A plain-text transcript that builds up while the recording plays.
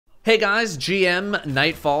Hey guys, GM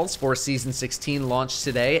Nightfalls for Season 16 launched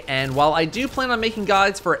today, and while I do plan on making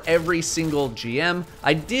guides for every single GM,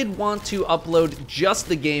 I did want to upload just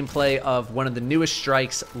the gameplay of one of the newest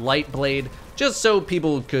strikes, Lightblade, just so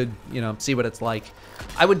people could, see what it's like.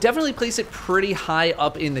 I would definitely place it pretty high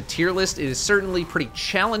up in the tier list. It is certainly pretty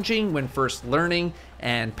challenging when first learning,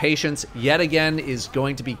 and patience, yet again, is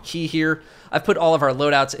going to be key here. I've put all of our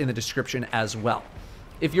loadouts in the description as well.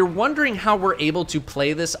 If you're wondering how we're able to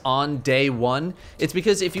play this on day one, it's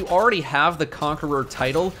because if you already have the Conqueror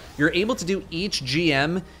title, you're able to do each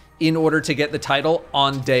GM in order to get the title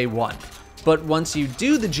on day one. But once you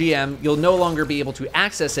do the GM, you'll no longer be able to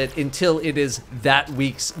access it until it is that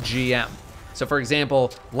week's GM. So for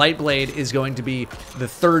example, Lightblade is going to be the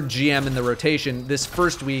third GM in the rotation. This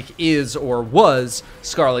first week is or was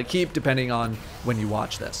Scarlet Keep, depending on when you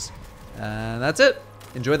watch this. And that's it.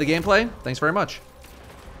 Enjoy the gameplay. Thanks very much.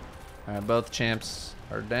 All right, both champs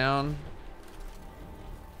are down.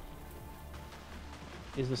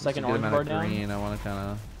 Is the second orange bar down? Green. I want to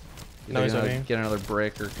kind of get another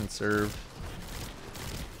brick or conserve.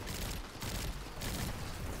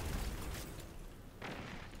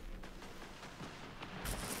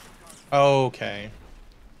 Okay.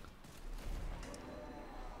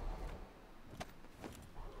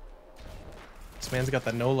 This man's got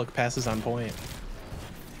the no-look passes on point.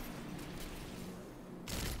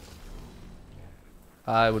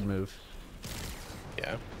 I would move.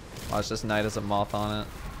 Yeah. Watch this knight as a moth on it.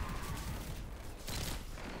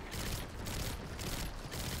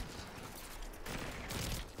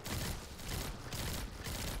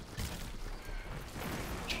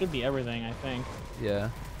 Should be everything, I think. Yeah.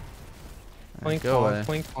 Plink, plonk,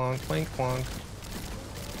 plink, plonk, plink, plonk.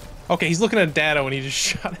 Okay, he's looking at Datto and he just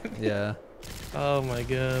shot it. Yeah. Oh my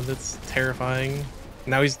god, that's terrifying.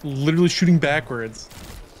 Now he's literally shooting backwards.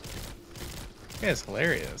 Yeah, it's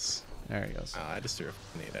hilarious. There he goes. I just threw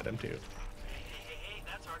a nade at him too. Hey,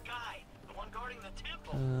 that's our guy, the one guarding the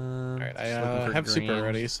temple. Alright, I have green. super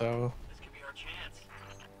ready, so. This could be our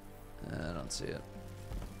chance. I don't see it.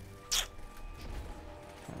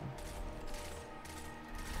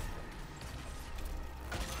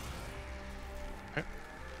 Okay.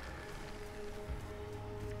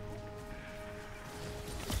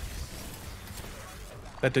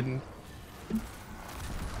 That didn't.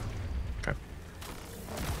 Okay.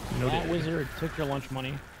 That wizard took your lunch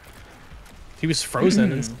money. He was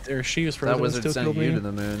frozen, or she was frozen. That wizard and still sent killed you me. to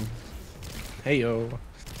the moon. Hey yo.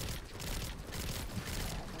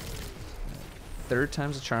 Third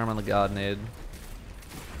time's a charm on the god nade.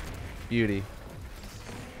 Beauty.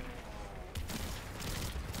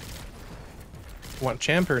 Want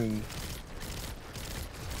champ or?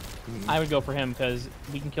 I would go for him because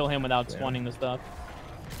we can kill him without swanning the stuff.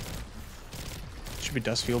 Should be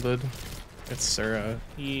dust fielded. It's Sarah.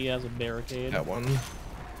 He has a barricade. That one.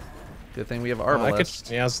 Good thing we have I Arbalest.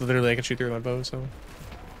 could, yeah, it's literally I can shoot through my bow. So.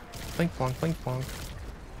 Plink plonk, plink plonk.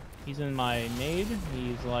 He's in my nade.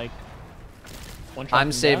 He's like one shot.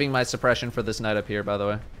 I'm saving my suppression for this knight up here, by the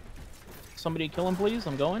way. Somebody kill him, please.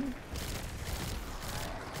 I'm going.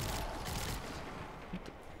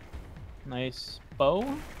 Nice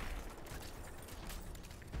bow.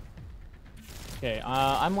 Okay,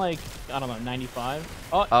 I'm like, I don't know, 95.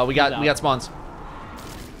 Oh, We got spawns.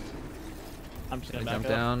 I'm just gonna back Jump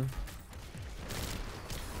up. down.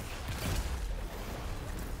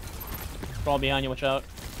 Thrall behind you, watch out.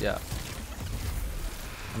 Yeah.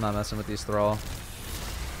 I'm not messing with these thrall.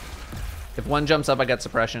 If one jumps up, I get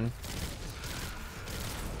suppression.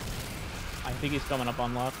 I think he's coming up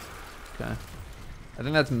on left. Okay. I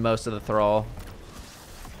think that's most of the thrall.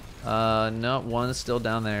 No, one is still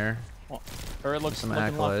down there. Well, or it looks Some looking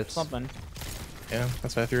left acolytes. something. Yeah,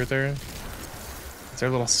 that's why I threw it there. It's our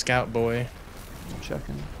little scout boy. I'm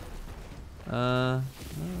checking. No,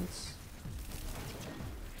 it's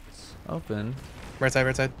open. Right side,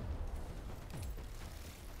 right side.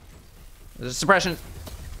 There's a suppression.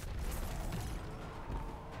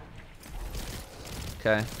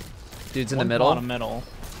 Okay. Dude's in the middle. Bottom middle.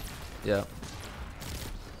 Yeah.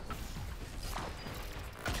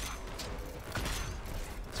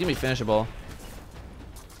 It's gonna be finishable.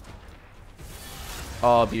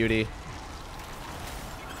 Oh, beauty.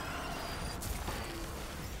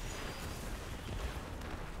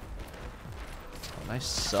 Oh, nice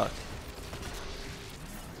suck.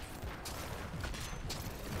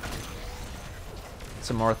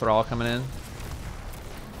 Some more thrall coming in.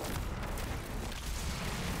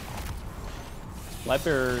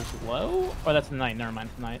 Lightbearer's low? Oh, that's the knight. Never mind,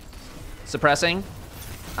 knight. Suppressing.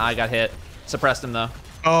 I got hit. Suppressed him though.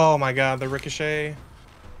 Oh my god, the ricochet.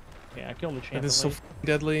 Yeah, I killed the champ. That is so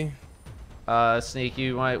deadly. Sneak,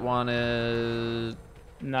 you might want to...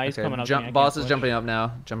 No, he's Okay, coming up. to me, I can't boss is push. jumping up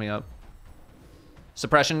now. Jumping up.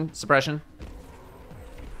 Suppression. Suppression.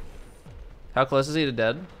 How close is he to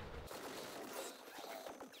dead?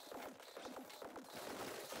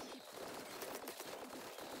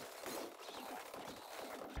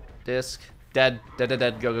 Disc. Dead. Dead, dead,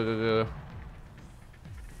 dead. Go, go, go, go.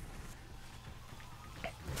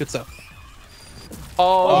 Good stuff.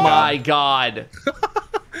 Oh my god.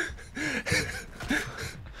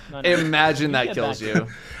 No, no. Imagine that get kills back.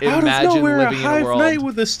 you. Out of Imagine nowhere, living a in a hive world. knight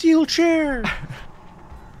with a steel chair.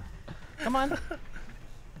 Come on.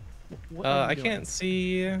 What are I you doing? can't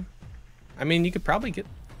see. I mean, you could probably get.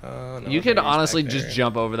 No, You could maybe he's honestly back just there.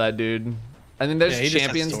 jump over that dude. I mean, there's Yeah, he just has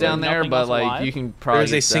champions sword. down there, Nothing but else like alive? you can probably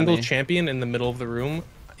There's a get single semi. champion in the middle of the room.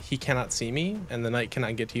 He cannot see me, and the knight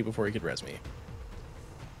cannot get to you before he could res me.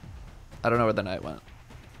 I don't know where the knight went.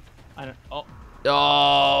 I don't. Oh,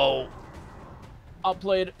 Oh.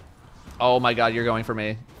 outplayed. Oh my god, you're going for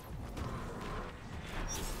me.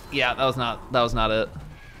 Yeah, that was not it.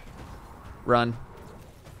 Run.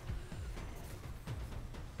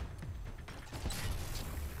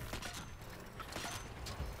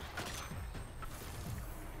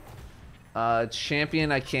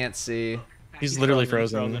 Champion I can't see. He's literally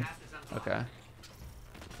frozen. Okay.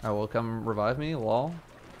 I will come revive me, lol.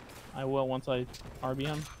 I will once I RB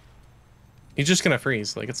him. He's just gonna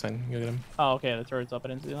freeze. Like, it's fine. Go get him. Oh, okay. The turret's up. I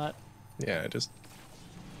didn't see that. Yeah, just.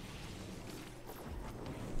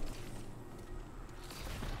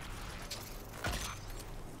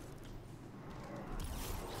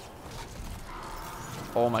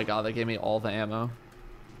 Oh my god, that gave me all the ammo.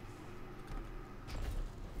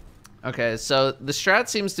 Okay, so the strat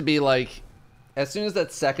seems to be like, as soon as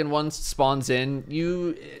that second one spawns in,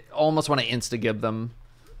 you almost want to insta-gib them.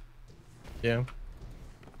 Yeah.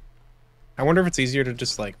 I wonder if it's easier to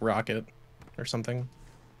just like rocket or something.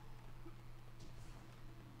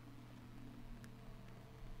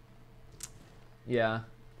 Yeah.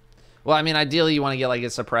 Well, I mean, ideally you want to get like a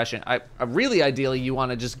suppression. Really ideally you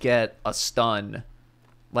want to just get a stun,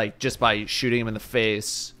 like just by shooting him in the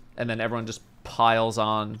face, and then everyone just piles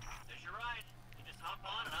on. There's your ride. You just hop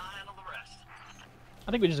on and I'll handle the rest.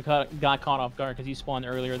 I think we just got caught off guard because he spawned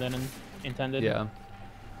earlier than intended. Yeah.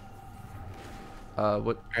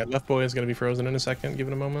 What? All right, left boy is gonna be frozen in a second. Give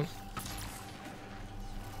it a moment.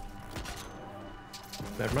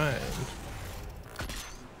 Never mind.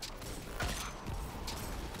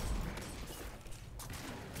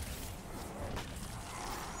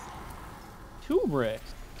 Two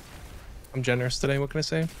bricks. I'm generous today. What can I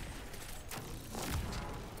say?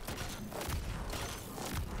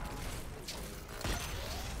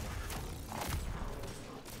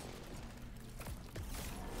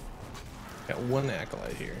 Got one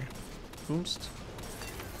acolyte here. Boomst.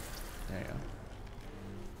 There you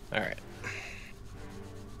go. All right.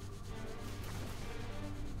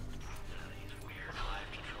 These weird hive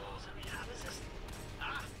controls. Yeah, this is...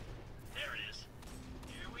 Ah, there it is.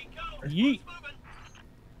 Here we go. Yeet. Moving.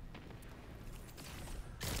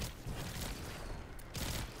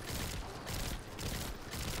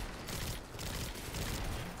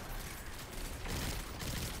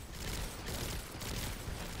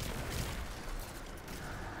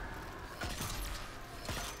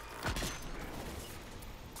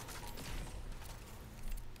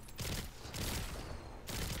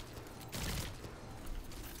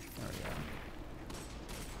 There we go.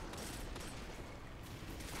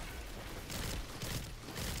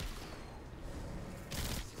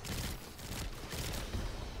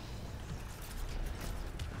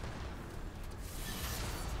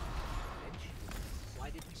 Why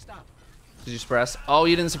did we stop? Did you suppress? Oh,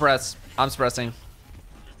 you didn't suppress. I'm suppressing.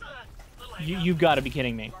 Just a little You've got to be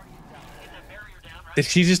kidding me. get that barrier down, right? Did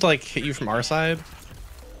he just like hit you from our side?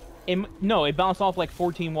 No, it bounced off like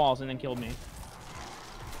 14 walls and then killed me.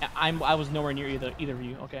 I was nowhere near either of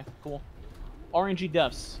you. Okay, cool. RNG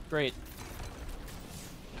deaths, great.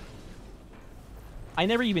 I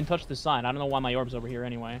never even touched the sign. I don't know why my orb's over here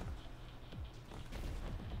anyway.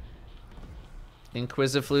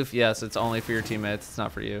 Inquisifloof, yes, it's only for your teammates. It's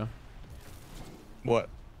not for you. What?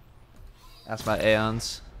 Ask about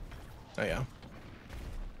Aeons. Oh yeah.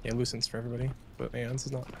 Yeah, Lucent's for everybody, but Aeons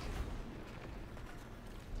is not.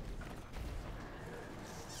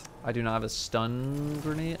 I do not have a stun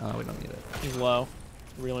grenade. Oh, we don't need it. He's low,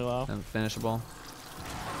 really low. Unfinishable.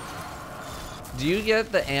 Do you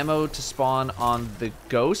get the ammo to spawn on the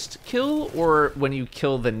ghost kill or when you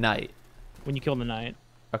kill the knight? When you kill the knight,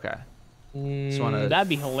 Okay. Just wanna. that'd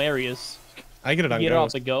be hilarious. I get it on Get it off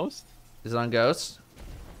Ghost the ghost. Is it on ghost?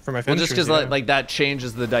 for my Well, finishers. just because yeah. like that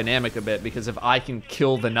changes the dynamic a bit. Because if I can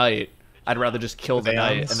kill the knight, I'd rather just kill With the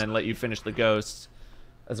knight Aeons? and then let you finish the ghost,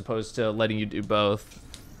 as opposed to letting you do both.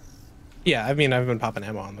 Yeah, I mean, I've been popping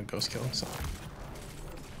ammo on the ghost kill, so.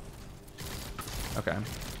 Okay,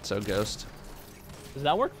 so ghost. Does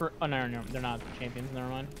that work for? Oh no, no, they're not champions. Never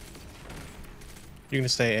mind. You're gonna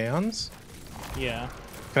say Aeons? Yeah.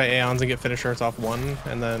 Can I Aeons and get finisher off 1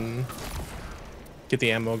 and then get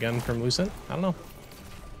the ammo again from Lucent? I don't know.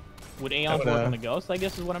 Would Aeons work on the ghost? I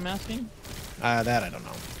guess is what I'm asking. That I don't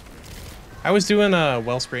know. I was doing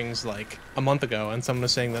Wellsprings like a month ago, and someone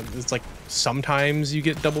was saying that it's like sometimes you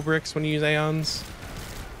get double bricks when you use Aeons.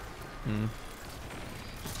 Hmm.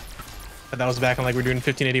 But that was back on like we're doing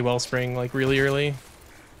 1580 Wellspring like really early.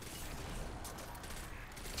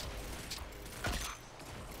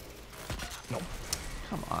 Nope.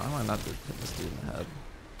 Come on, why not hit this dude in the head?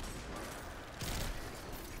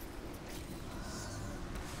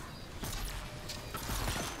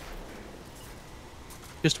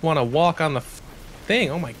 Just want to walk on the thing.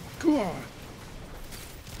 Oh my god.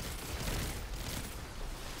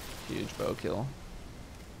 Huge bow kill.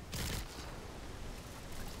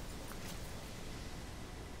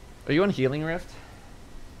 Are you on Healing Rift?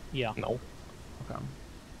 Yeah. No. Okay.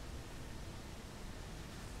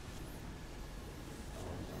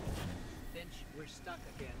 Finch, we're stuck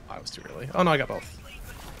again. I was too early. Oh no, I got both. I did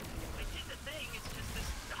the thing. It's just this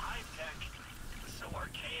hive tech. It's so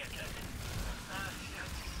archaic. Just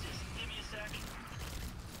give me a sec.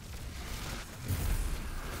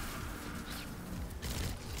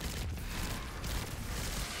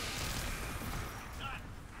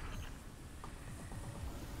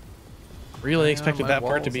 Really Yeah, expected my that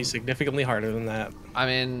part to walls be are- significantly harder than that. I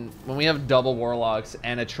mean, when we have double Warlocks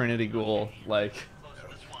and a Trinity Ghoul, like,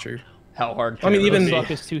 True. how hard I can mean, it even- really Suck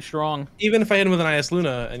be? is too strong. Even if I hit him with an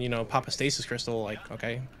Eyasluna and, you know, pop a Stasis Crystal, like,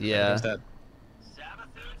 okay. Yeah. There's that.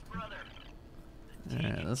 Sabathoon's brother.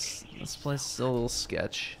 Yeah, this place is still a little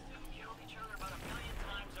sketch. Killed each other about 1,000,000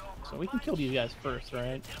 times over. So we can kill these guys first,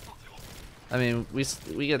 right? I mean, we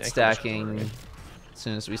get Yeah, stacking Crystal, right? as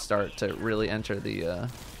soon as we start to really enter the.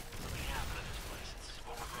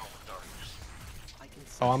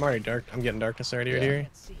 Oh, I'm already dark. I'm getting darkness already right Yeah. here.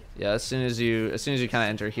 See it. Yeah, as soon as you kind of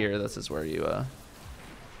enter here, this is where you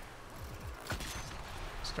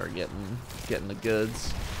start getting the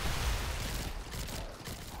goods.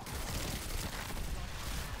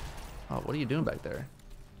 Oh, what are you doing back there?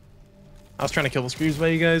 I was trying to kill the screws by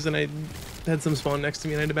you guys, and I had some spawn next to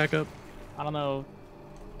me, and I had to back up. I don't know.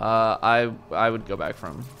 I would go back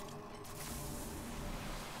from.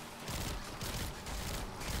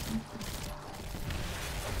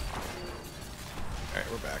 All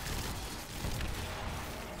right, we're back.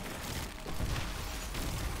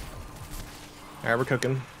 All right, we're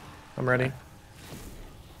cooking. I'm ready.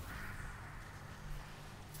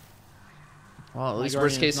 Well, at My least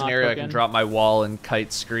Guardian's worst case not scenario, I can cooking. drop my wall and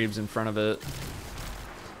kite screams in front of it.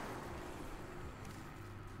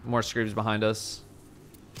 More screams behind us.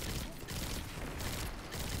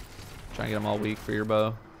 Try and get them all weak for your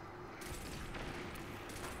bow.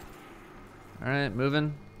 All right,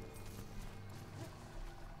 moving.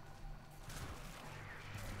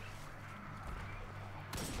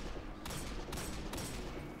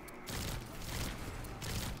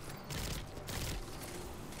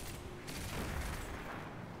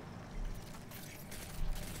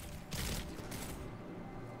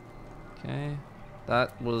 Okay,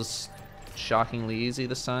 that was shockingly easy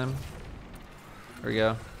this time. Here we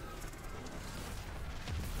go.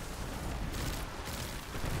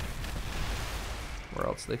 Where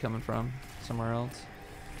else are they coming from? Somewhere else?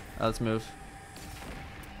 Let's move.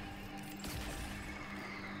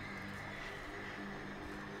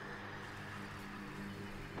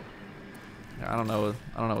 I don't know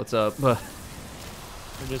what's up, but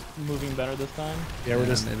We're just moving better this time. Yeah, we're Yeah,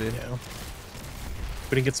 just maybe. yeah.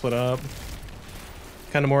 We didn't get split up.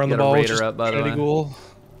 Kind of more on You the got a ball. raider Just up, by the Trinity way. Ghoul.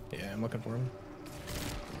 Yeah, I'm looking for him.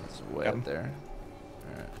 it's way Got up him. there.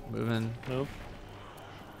 Alright, moving. Move.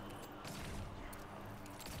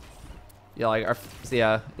 Yeah, like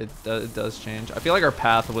it does change. I feel like our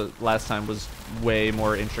path last time was way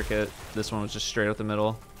more intricate. This one was just straight up the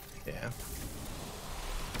middle. Yeah.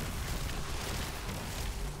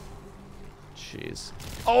 Jeez.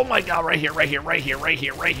 Oh my god, right here, right here, right here, right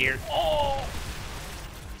here, right here. Oh.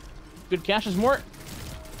 Good cash is more.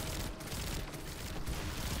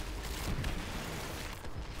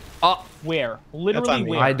 Oh, Where? on Literally me.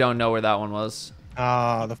 where? I don't know where that one was.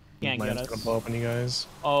 Ah, the Can't get land's us. gonna blow up on you guys.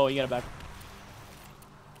 Oh, you got it back.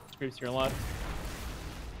 Screams to your left.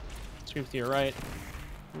 Screams to your right.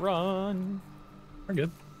 Run. We're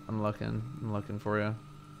good. I'm looking for you.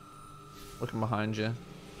 Looking behind you.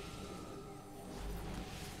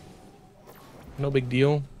 No big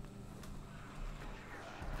deal.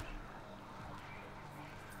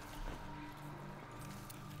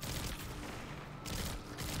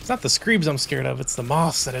 It's not the Screebs I'm scared of, it's the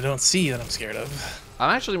moths that I don't see that I'm scared of. I'm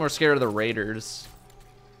actually more scared of the raiders.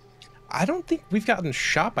 I don't think we've gotten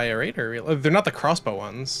shot by a raider. They're not the crossbow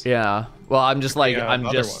ones. Yeah. Well, I'm just like, Yeah, I'm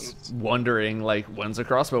other just ones. wondering, like, when's the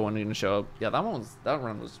crossbow one going to show up? Yeah, that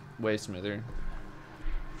run was way smoother.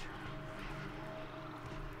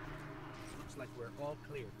 Looks like we're all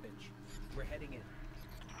clear, Finch. We're heading in.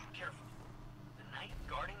 Careful. The knight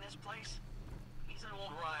guarding this place? He's an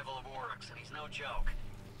old rival of Oryx, and he's no joke.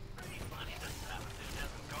 Pretty funny that Stasis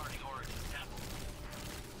hasn't guarding Oryx's temple.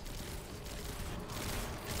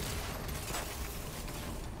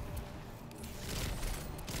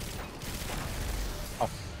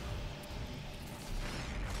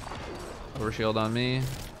 Overshield on me.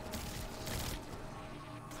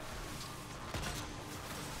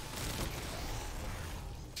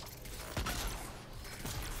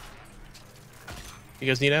 You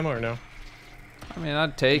guys need ammo or no? I mean,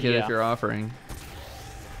 I'd take it Yeah. if you're offering.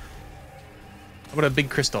 How about a big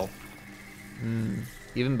crystal?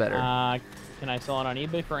 Even better. Can I sell it on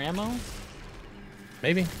eBay for ammo?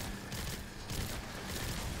 Maybe.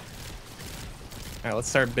 Alright, let's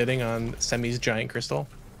start bidding on Semi's giant crystal.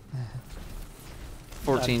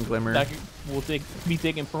 14 glimmer. That will be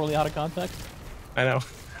taken poorly out of context. I know.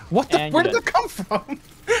 What the? And Where you're did that come from?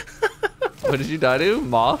 What did you die to?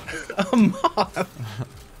 Moth? A moth.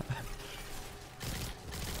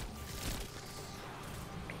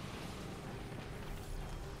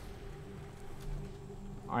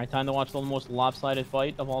 Alright, time to watch the most lopsided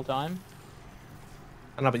fight of all time.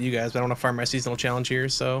 I don't know about you guys, but I want to farm my seasonal challenge here,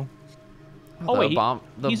 so. Oh, wait,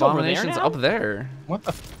 The he's over there abomination's now? up there. What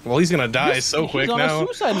the? Well, he's gonna die so He's quick on now. a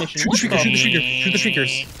suicide mission. Shoot the What shrieker, shoot the shrieker, shoot the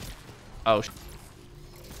shriekers. Oh,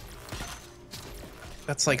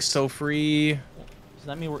 That's like so free. Does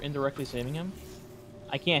that mean we're indirectly saving him?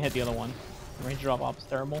 I can't hit the other one. The range drop off is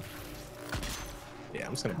terrible. Yeah,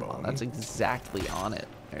 I'm just gonna bow him. that's exactly on it.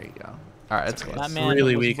 There you go. All right, that's close. That man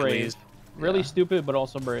really was weak at brave. least. Really Yeah. stupid, but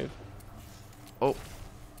also brave. Oh,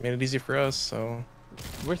 Made it easy for us, so.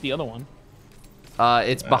 Where's the other one?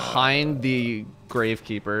 it's behind the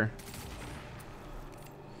Gravekeeper.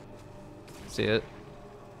 See it?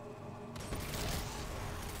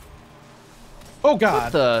 Oh What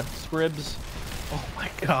god. the? Scribs. Oh my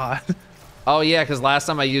god. Oh yeah, because last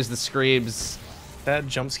time I used the Screebs That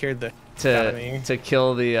jump scared the out of me. to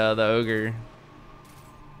kill the ogre.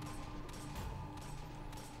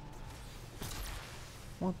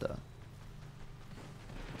 What the?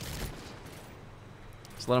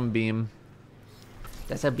 Just let him beam.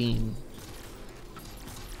 That's a beam.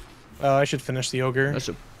 Oh, I should finish the ogre. That's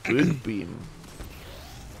a good beam.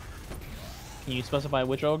 Can you specify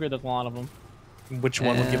which ogre? There's a lot of them. Which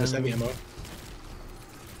one would give us heavy ammo?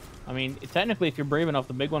 I mean, technically, if you're brave enough,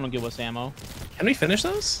 the big one will give us ammo. Can we finish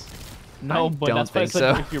those? No, I but don't that's why I think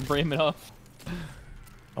said so. if you're brave enough.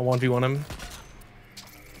 I'll 1v1 him.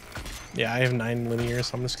 Yeah, I have 9 linear,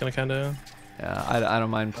 so I'm just gonna kind of. Yeah, I don't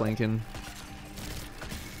mind plinking.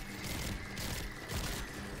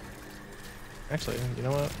 Actually, you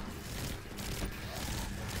know what?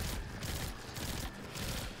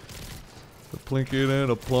 A plinking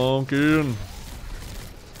and a plonking.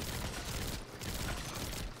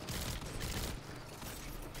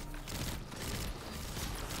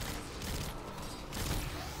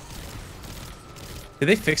 Did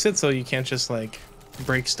they fix it so you can't just like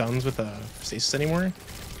break stuns with a stasis anymore?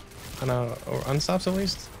 On a or unstops at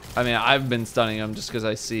least. I mean, I've been stunning him just because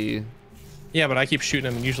I see. Yeah, but I keep shooting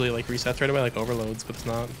him and usually like resets right away, like overloads, but it's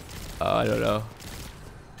not. I don't know.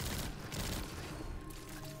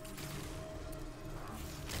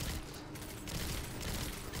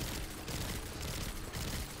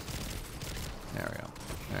 There we go.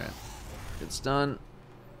 All right, good stun.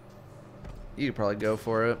 You could probably go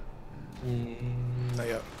for it. Not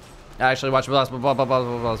yet. Actually, watch boss.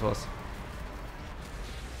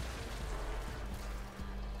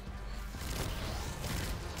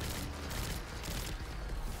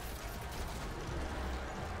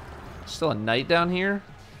 Still a knight down here?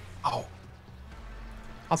 Oh.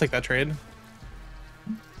 I'll take that trade.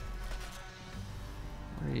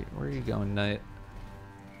 Where are you going, knight?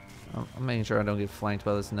 I'm making sure I don't get flanked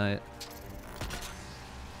by this knight.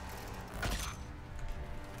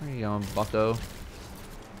 Where are you going, bucko?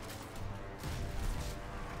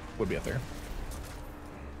 Would be up there.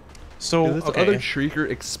 So, Did this okay. other shrieker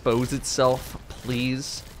expose itself,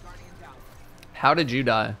 please? How did you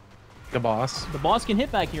die? The boss. The boss can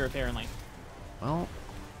hit back here, apparently. Well,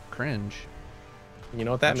 cringe. You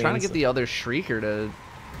know what that I'm means? trying to get the other shrieker to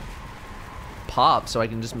pop so I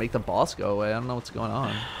can just make the boss go away. I don't know what's going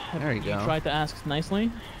on. There you go. You tried to ask nicely.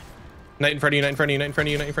 Knight in front of you, knight in front of you, knight in front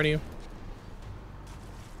of you, knight in front of you.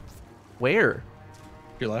 Where?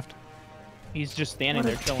 Your left. He's just standing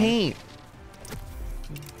What there a chilling. taint.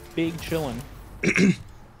 Big chilling.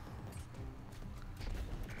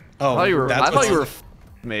 Oh, I thought you were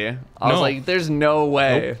me. I was No. like, there's no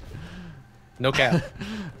way. Nope. No cap.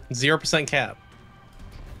 0% cap.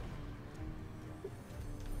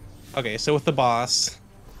 Okay, so with the boss,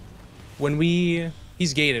 when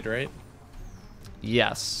he's gated, right?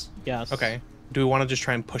 Yes. Yes. Okay. Do we want to just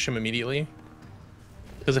try and push him immediately?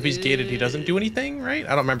 Because if he's gated, he doesn't do anything, right? I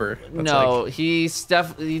don't remember. That's No, like, he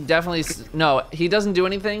definitely no, he doesn't do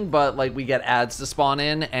anything, but like we get ads to spawn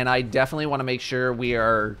in, and I definitely want to make sure we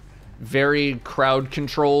are very crowd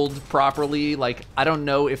controlled properly. Like I don't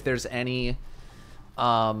know if there's any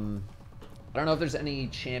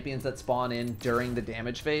champions that spawn in during the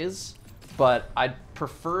damage phase, but I'd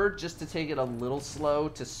prefer just to take it a little slow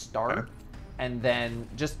to start, and then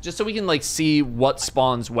just so we can like see what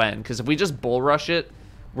spawns when. Because if we just bull rush it,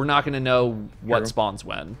 we're not going to know what True. spawns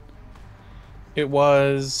when. it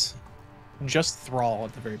was just Thrall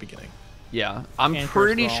at the very beginning. Yeah, I'm Anchor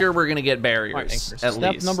pretty Thrall. sure we're going to get barriers, Anchors. at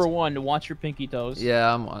Step least. number 1, to watch your pinky toes.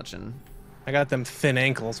 Yeah, I'm watching. I got them thin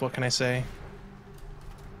ankles. What can I say?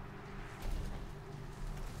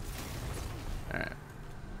 Alright.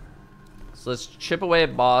 So let's chip away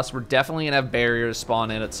at boss. We're definitely going to have barriers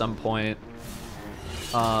spawn in at some point.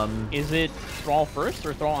 Is it Thrall first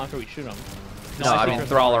or Thrall after we shoot him? No, I mean,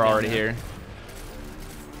 Thrall are already here.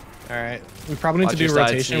 All right. We probably need Watch to do your a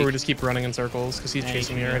side rotation where we sneak. just keep running in circles because he's Yeah,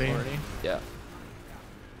 chasing you me can do already. it Yeah.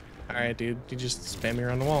 All right, dude. You just spam me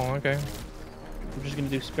around the wall. Okay. We're just gonna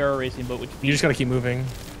do sparrow racing, but with You just gotta keep moving.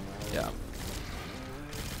 Yeah.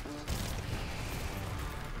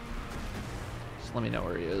 Just let me know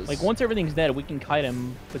where he is. like once everything's dead, we can kite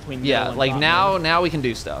him between. Yeah, middle and like top now mid. we can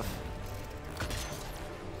do stuff.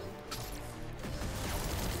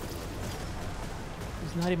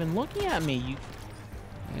 He's not even looking at me. You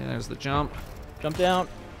Yeah, there's the jump. jump down.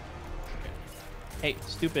 Hey,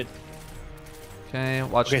 stupid. Okay,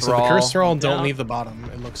 watch Okay, so Thrall. the cursed Thrall don't Down. leave the bottom.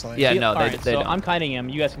 It looks like. Yeah, no, Alright, they so don't. I'm kiting him.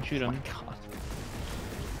 You guys can shoot him. God.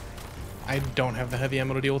 I don't have the heavy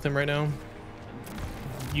ammo to deal with him right now.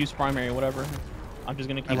 Use primary, whatever. I'm just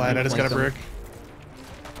gonna keep. I lied. I just got a Blink brick.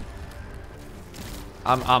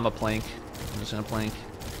 them. I'm a plank. I'm just gonna plank.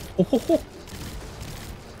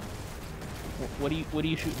 What are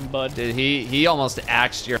you shooting, bud? Dude, he almost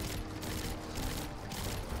axed your.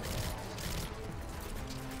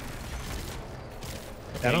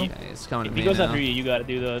 Datto? Okay, it's coming If to he me goes now. after you, you gotta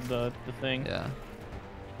do the thing. Yeah.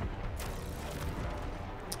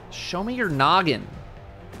 Show me your noggin.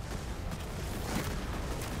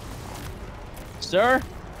 Sir.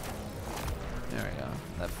 There we go.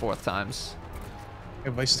 That 4th times. Hey,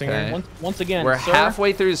 Vice Stinger. Okay. Once again, We're sir.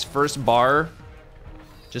 halfway through his first bar.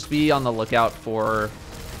 Just be on the lookout for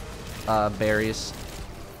berries.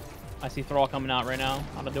 I see Thrall coming out right now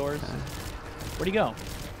on the doors. Where'd he go?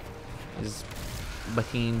 He's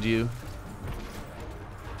behind you.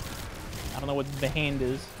 I don't know what the hand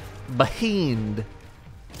is. Behind.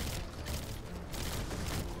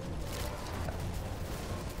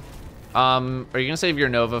 Are you gonna save your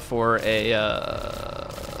Nova for a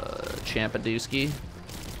Champaduski?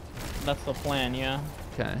 That's the plan, yeah.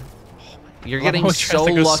 Okay. You're I love getting how he tries so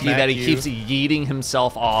to go lucky smack that he you. keeps yeeting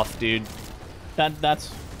himself off, dude.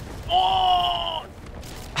 That's. Oh!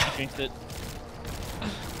 I jinxed it.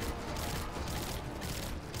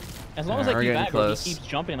 As long as Alright, I we're keep getting aggro, close. he keeps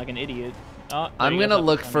jumping like an idiot. Oh, there I'm he gonna goes.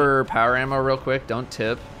 look for power ammo real quick. Don't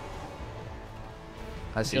tip.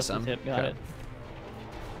 I see Just the some. tip, got Okay. it.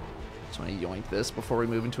 Just want to yoink this before we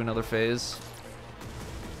move into another phase.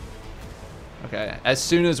 Okay. As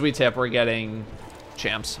soon as we tip, we're getting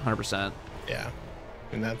champs, 100%. Yeah.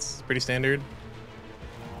 And that's pretty standard.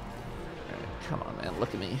 Alright, come on, man.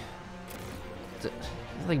 Look at me. He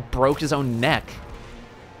like broke his own neck.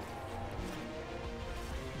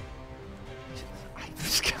 I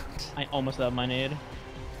just got. I almost have my nade.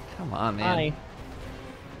 Come on, man. Hi.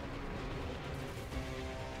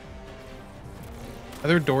 Are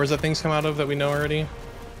there doors that things come out of that we know already?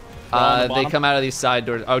 on the They bottom? come out of these side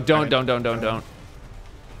doors. Oh, don't. No,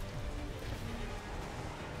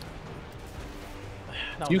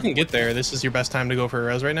 You can get there. This is your best time to go for a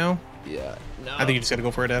res right now. Yeah. No. I think you just gotta go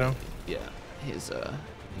for it, Datto. Yeah. He's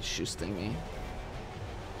shoosting me.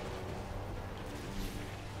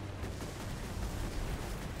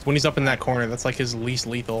 When he's up in that corner, that's like his least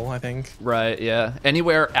lethal, I think. Right. Yeah.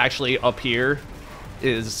 Anywhere actually up here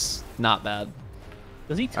is not bad.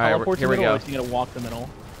 Does he All right, teleport here to we the middle, or go. is he gonna walk the middle?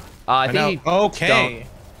 I think he Okay.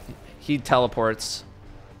 he teleports.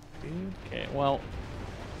 Okay, well,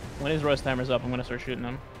 when his rest timer's up, I'm gonna start shooting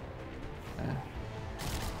him.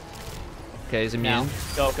 Okay, he's immune. Now,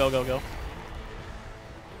 go, go, go, go.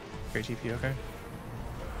 Great GP, okay.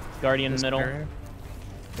 Guardian in the middle. Area.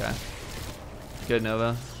 Okay. Good,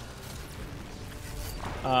 Nova.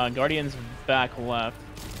 Guardian's back left.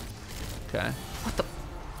 Okay.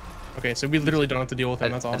 Okay, so we literally don't have to deal with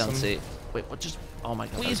him. That's awesome. I don't see. Wait, what just... Oh my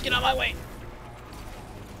god. Please get out of my way.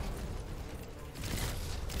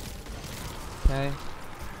 Okay.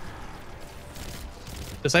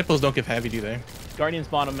 Disciples don't give heavy, do they? Guardian's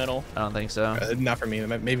bottom middle. I don't think so. Not for me.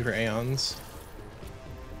 Maybe for Aeons.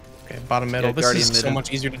 Okay, bottom middle. Yeah, This Guardian is so mid.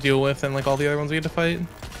 much easier to deal with than like all the other ones we had to fight.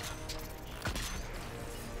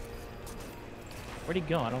 Where'd he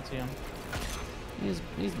go? I don't see him.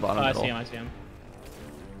 He's bottom Oh, I middle. see him, I see him.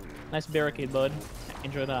 Nice barricade, bud.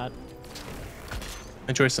 Enjoy that.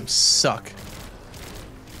 Enjoy some suck.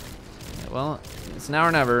 Yeah, well, it's now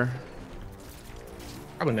or never.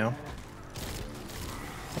 Probably now.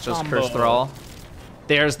 Just Combo. Curse Thrall.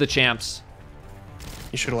 There's the champs.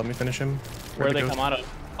 You should have let me finish him. Where Where'd they it go? come out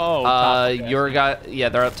of? Oh, top, okay. Your guy... Yeah,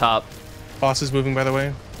 they're up top. Boss is moving, by the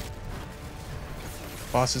way.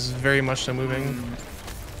 Boss is very much so moving.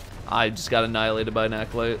 I just got annihilated by an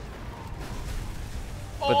Acolyte.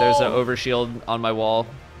 But there's an overshield on my wall.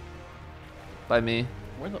 By me.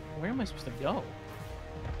 Where am I supposed to go?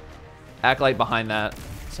 Acolyte behind that.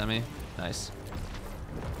 Semi. Nice.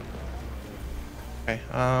 Okay,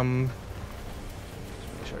 Make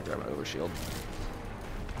sure I grab my overshield.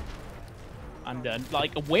 I'm dead.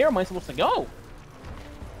 Like, where am I supposed to go?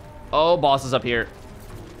 Oh, boss is up here.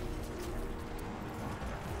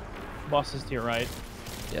 Boss is to your right.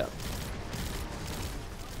 Yeah.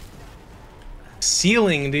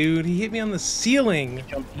 ceiling, dude. He hit me on the ceiling.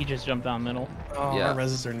 He just jumped down middle. Oh, Yeah. our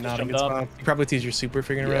reses are not a jumped good up. spot. You probably have to use your super if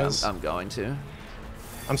you're gonna Yeah, res. I'm going to.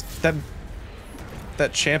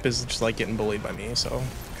 That champ is just like getting bullied by me, so kind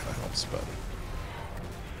of helps. But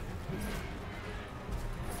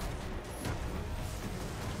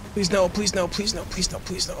please no, please no, please no, please no,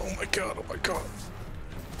 please no. Oh my god, oh my god.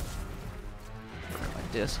 Where are my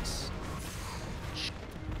discs?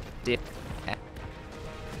 Dick.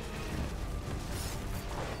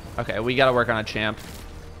 Okay, we gotta work on a champ.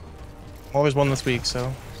 Always won this week,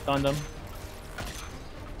 so Stunned him.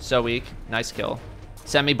 So weak. Nice kill.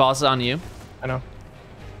 Semi bosses on you. I know.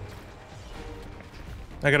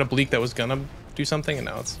 I got a bleak that was gonna do something, and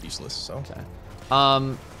now it's useless. So.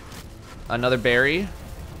 Okay. Another berry.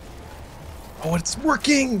 Oh, it's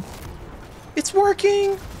working! It's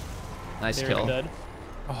working! Nice They're kill. dead.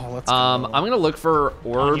 Oh, let's go. I'm gonna look for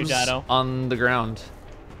orbs Datto. on the ground.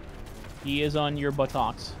 He is on your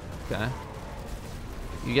buttocks. Okay.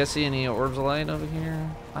 You guys see any orbs of light over here?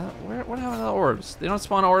 What happened to the orbs? They don't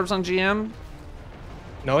spawn orbs on GM?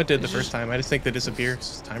 No, it did the first time. I just think they disappear.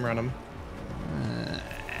 It's timer on him.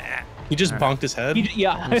 He just bonked his head.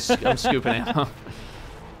 Yeah. I'm scooping it.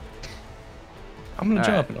 I'm gonna All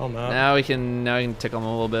jump. right. Oh no. Now we can tickle him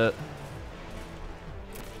a little bit.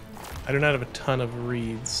 I do not have a ton of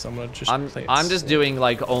reads, so I'm gonna just play it I'm just slow. doing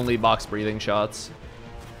like only box breathing shots.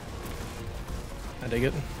 I dig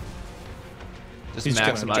it. Just He's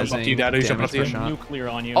gonna maximizing jump up to you, Datto. He's jumping damage up to per you. shot. Nuclear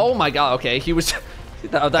on you. Oh my god, okay. He was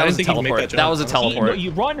that was a think he could make teleport. that That was a jump, honestly. teleport.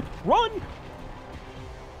 You run, run!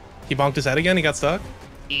 He bonked his head again. He got stuck.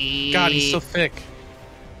 God, he's so thick.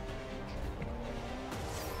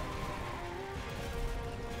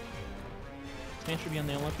 This man should be on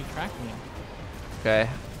the Olympic track team. Okay.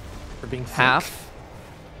 For being thick. Half.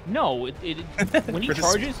 No, when he For this-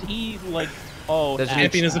 charges, he like, oh, There's that's-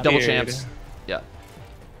 champion is double appeared. champs. Yeah.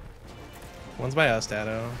 One's by us,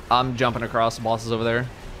 Datto. I'm jumping across the bosses over there.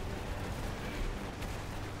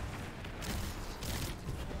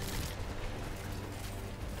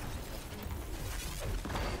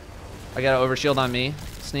 I got an overshield on me.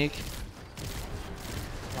 Sneak.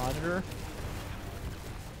 Roger.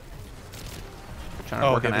 Trying to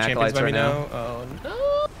Oh, work okay. on The champion's acolytes by right me now. now. Oh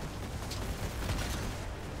no.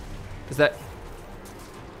 Is that...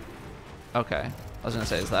 Okay. I was gonna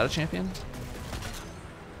say, is that a champion?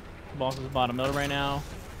 Boss is bottom middle right now.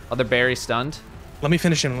 Other berry stunned. Let me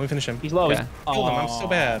finish him. Let me finish him. He's low. Okay. Killed him. I'm Aw. so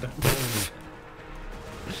bad.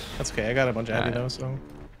 That's okay. I got a bunch of heavy Alright. though,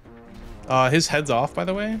 so. His head's off, by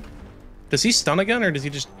the way. Does he stun again, or does he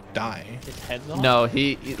just die? His head's off. No,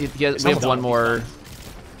 he has, we have Someone's one on. more.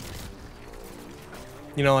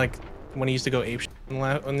 You know, like when he used to go ape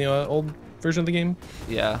on the old version of the game.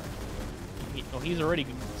 Yeah. He's already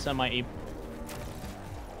semi-ape.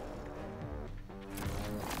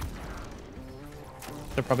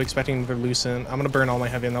 They're probably expecting their Lucent. I'm gonna burn all my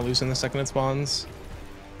heavy on that Lucent the second it spawns.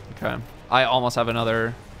 Okay. I almost have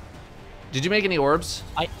another. Did you make any orbs?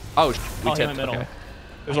 Oh, we tipped. middle. Okay.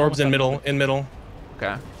 There's orbs in middle.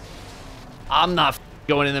 Okay. I'm not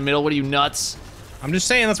going in the middle. What are you, nuts? I'm just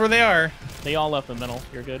saying that's where they are. They all left the middle.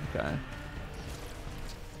 You're good. Okay.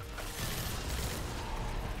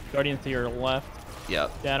 Guardian to your left.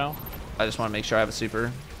 Yep. Datto. I just want to make sure I have a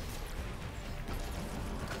super.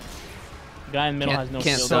 Guy in the middle Can't- has no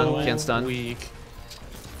can't shield. stun, by the way. can't stun. Weak.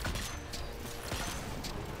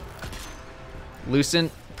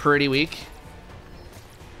 Lucent, pretty weak.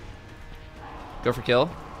 Go for kill.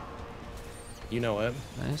 You know it.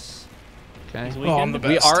 Nice. Okay. He's Oh, I'm weakened. the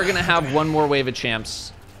We best. are gonna have one more wave of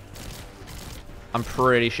champs. I'm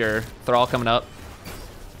pretty sure. Thrall coming up.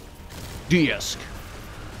 Diask.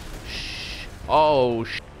 Oh,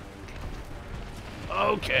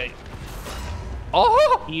 okay.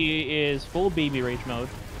 Oh! He is full baby rage mode.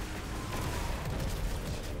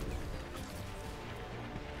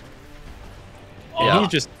 Yeah. He's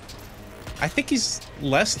just. I think he's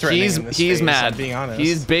less threatening. in this He's phase, mad. I'm being honest.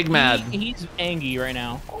 He's big mad. He's angry right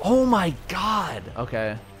now. Oh my god.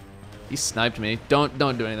 Okay. He sniped me. Don't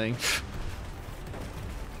do anything.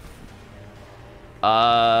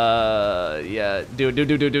 Yeah. Do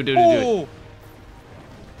it. Oh!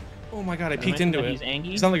 Oh my god! I Did I peeked mention into that it. he's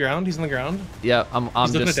angry? He's on the ground. He's on the ground. Yeah. I'm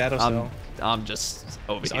He's looking just. at Datto still. I'm just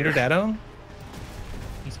over He's here. under Datto.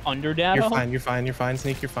 He's under Datto. You're fine. You're fine. You're fine.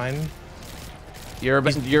 Sneak. You're fine. You're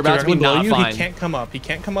about to be Directly below not you. fine. He can't come up. He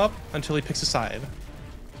can't come up until he picks a side.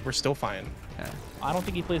 We're still fine. Okay. I don't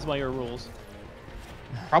think he plays by your rules.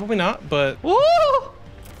 Probably not, but Woo!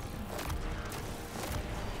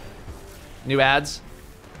 New ads.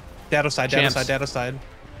 Datto side. Datto Champs. side. Datto side.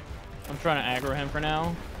 I'm trying to aggro him for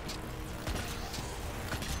now.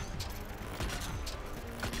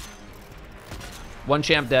 One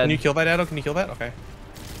champ Can you dead. kill that, Datto? Can you kill that? Okay.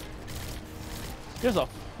 There's a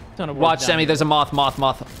ton of Watch work down Sammy. here. There's a moth.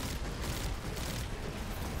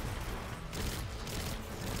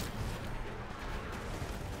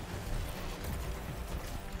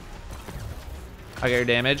 I got your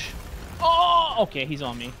damage. Oh, okay, he's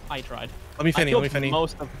on me. I tried. Let me I finny. Let me killed finny.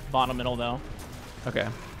 most of bottom middle though. Okay.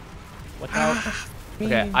 Watch out.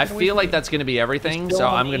 Okay. I feel like that's gonna be everything, He's so still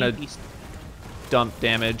on I'm me. gonna dump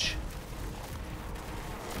damage.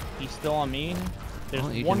 He's still on me. There's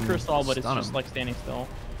Well, you one can crystal, but it's stun just him. like standing still.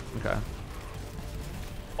 Okay.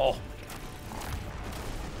 Oh.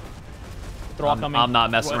 Thrall coming. I'm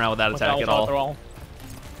not messing around with that Watch attack out, at all. Thrall.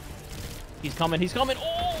 He's coming. He's coming.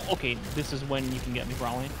 Oh, okay. This is when you can get me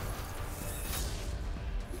probably.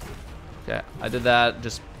 Okay. I did that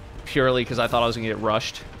just purely because I thought I was gonna get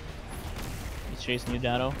rushed. He's chasing you,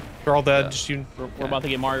 Datto. They're all dead. Yeah. Just you. We're about to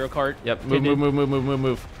get Mario Kart. Yep.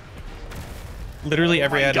 Move. Literally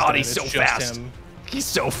every Oh my ad. God, is he's dead. so It's just fast. him. He's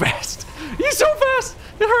so fast. He's so fast.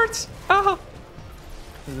 It hurts. Ah.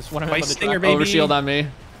 Is this one of My him on the stinger, track? baby. Overshield on me.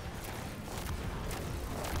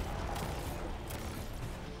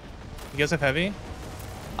 You guys have heavy?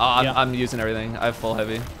 Yeah. I'm using everything. I have full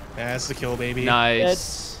heavy. Yeah, that's the kill, baby.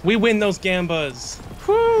 Nice. We win those gambas.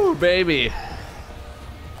 Whoo, baby.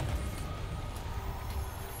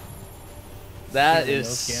 That Killing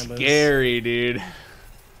is those gambas. scary, dude.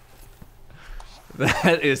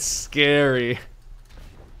 That is scary.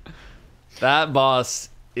 That boss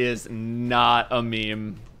is not a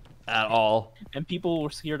meme at all. And people were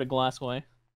scared of Glassway.